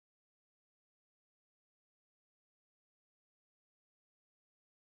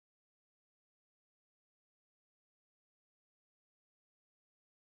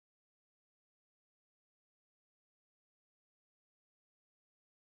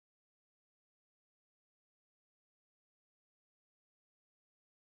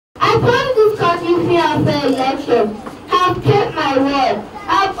opposed this country free and fair election, have kept my word.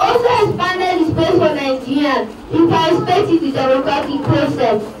 I have also expanded the space for Nigerians in participating in the democratic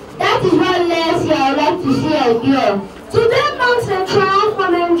process. That is one legacy I would like to see endure. Today marks a triumph for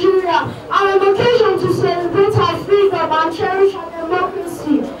Nigeria and an occasion to celebrate our freedom and cherish our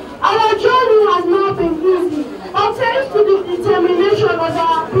democracy. Our journey has not been easy, but thanks to the determination of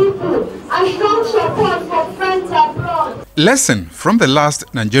our people and strong support from friends abroad. Lesson from the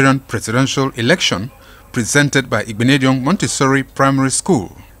last Nigerian presidential election presented by Igbinedion Montessori Primary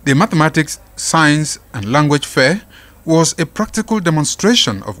School. The Mathematics, Science and Language Fair was a practical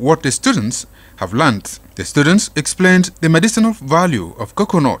demonstration of what the students have learned. The students explained the medicinal value of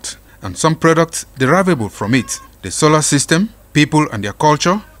coconut and some products derivable from it, the solar system, people and their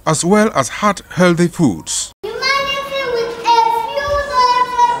culture, as well as heart-healthy foods. Humanity with a few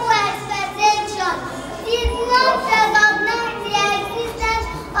notable expectations did not recognize the existence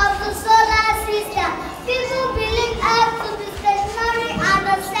of the solar system. People believe Earth to be stationary at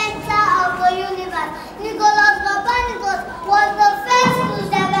the center of the universe. Nicholas Copernicus was the first to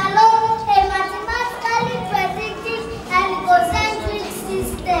develop a mathematically predictive heliocentric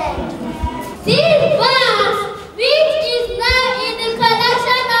system. This vase, which is now in the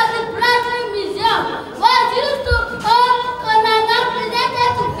collection of the Brazil Museum, was used to hold coconut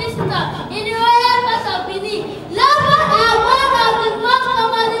presented to visitors in the royal court of Benin. Lobos are one of the most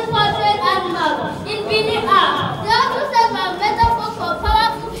commonly portrayed animals in Benin art. They also serve as metaphors for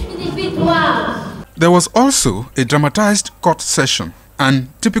powerful individuals. There was also a dramatized court session and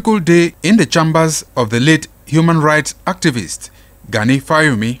typical day in the chambers of the late human rights activist Gani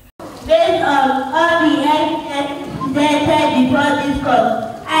Fayumi. Based on all the evidence presented before this court,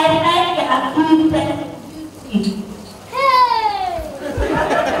 I find the accused guilty.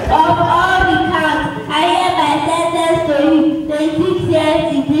 Of all the counts, I hereby sentence to you 26 years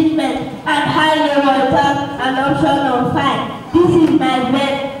imprisonment and high level term and option of fine. This is my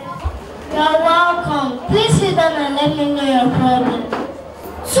bed. You're welcome. Please sit down and let me know your problem.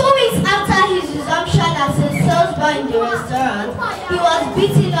 2 weeks after his resumption as a sales boy in the restaurant, he was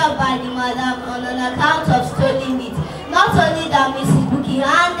beaten up by the madam on an account of stolen meat. Not only that, Mrs. Buki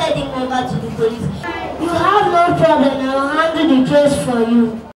handed him over to the police. You have no problem, I will handle the case for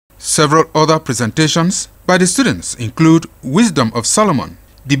you. Several other presentations by the students include Wisdom of Solomon,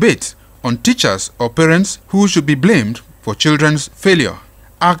 debate on teachers or parents who should be blamed for children's failure,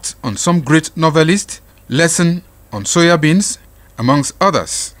 act on some great novelist, lesson on soya beans, amongst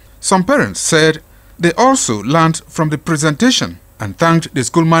others. Some parents said they also learned from the presentation and thanked the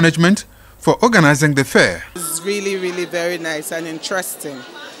school management for organizing the fair. It's really, really very nice and interesting.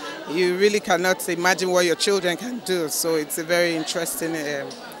 You really cannot imagine what your children can do, so it's a very interesting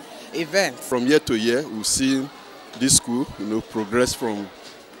event. From year to year, we've seen this school, progress from,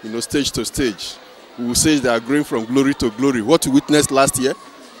 stage to stage. We will say they are growing from glory to glory. What we witnessed last year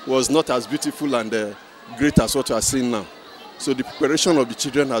was not as beautiful and great as what we are seeing now. So the preparation of the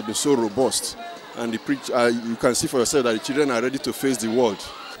children has been so robust, and you can see for yourself that the children are ready to face the world.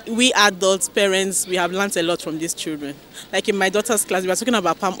 We adults, parents, we have learned a lot from these children. Like in my daughter's class, we were talking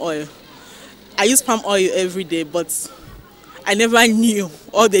about palm oil. I use palm oil every day, but I never knew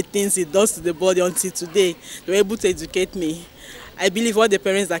all the things it does to the body until today. They were able to educate me. I believe all the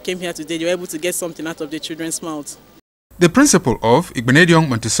parents that came here today, they were able to get something out of their children's mouths. The principal of Igbinedion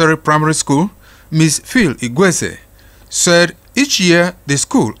Montessori Primary School, Ms. Phil Igwese, said each year the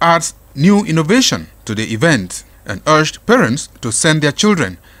school adds new innovation to the event and urged parents to send their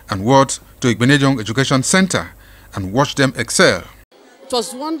children and wards to Igbinedion Education Center and watch them excel. It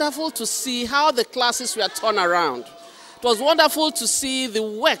was wonderful to see how the classes were turned around. It was wonderful to see the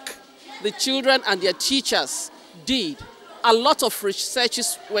work the children and their teachers did. A lot of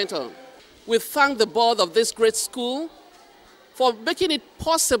researches went on. We thank the board of this great school for making it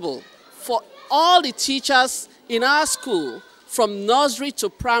possible for all the teachers in our school, from nursery to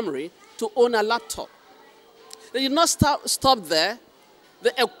primary, to own a laptop. They did not stop there.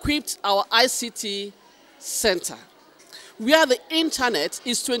 They equipped our ICT center, where the internet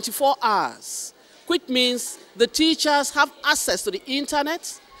is 24 hours, which means the teachers have access to the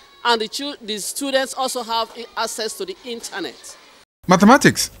internet and the students also have access to the internet.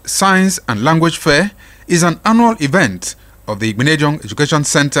 Mathematics, Science and Language Fair is an annual event of the Igbinedion Education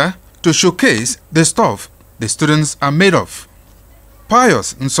Center to showcase the stuff the students are made of.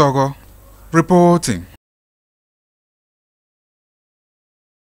 Pius Nsogo reporting.